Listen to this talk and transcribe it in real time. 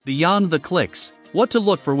Beyond the clicks, what to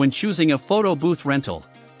look for when choosing a photo booth rental.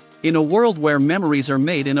 In a world where memories are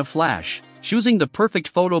made in a flash, choosing the perfect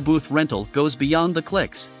photo booth rental goes beyond the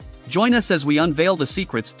clicks. Join us as we unveil the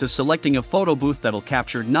secrets to selecting a photo booth that'll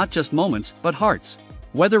capture not just moments, but hearts.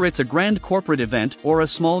 Whether it's a grand corporate event or a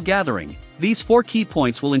small gathering, these 4 key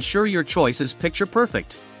points will ensure your choice is picture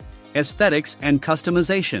perfect. Aesthetics and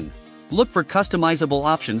customization. Look for customizable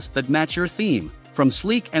options that match your theme, from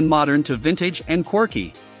sleek and modern to vintage and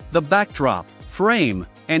quirky. The backdrop, frame,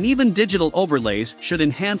 and even digital overlays should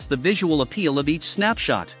enhance the visual appeal of each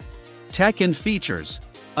snapshot. Tech and features.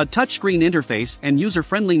 A touchscreen interface and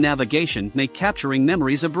user-friendly navigation make capturing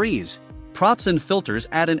memories a breeze. Props and filters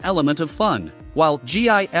add an element of fun, while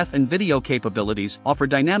GIF and video capabilities offer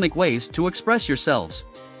dynamic ways to express yourselves.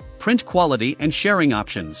 Print quality and sharing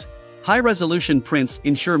options. High-resolution prints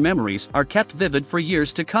ensure memories are kept vivid for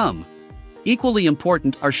years to come. Equally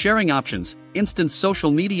important are sharing options. Instant social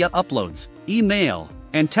media uploads, email,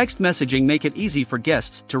 and text messaging make it easy for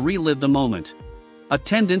guests to relive the moment.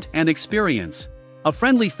 Attendant and experience. A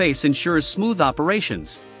friendly face ensures smooth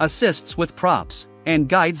operations, assists with props, and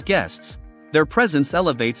guides guests. Their presence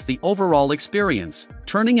elevates the overall experience,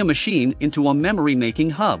 turning a machine into a memory-making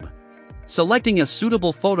hub. Selecting a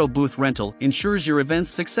suitable photo booth rental ensures your event's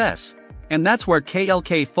success, and that's where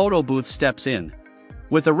KLK Photo Booth steps in.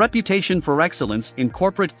 With a reputation for excellence in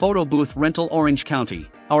corporate photo booth rental Orange County,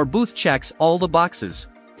 our booth checks all the boxes.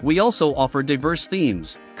 We also offer diverse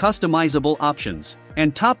themes, customizable options,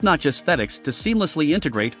 and top-notch aesthetics to seamlessly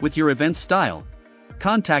integrate with your event style.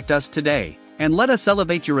 Contact us today, and let us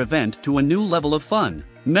elevate your event to a new level of fun,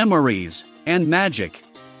 memories, and magic.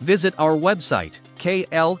 Visit our website,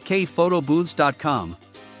 klkphotobooths.com,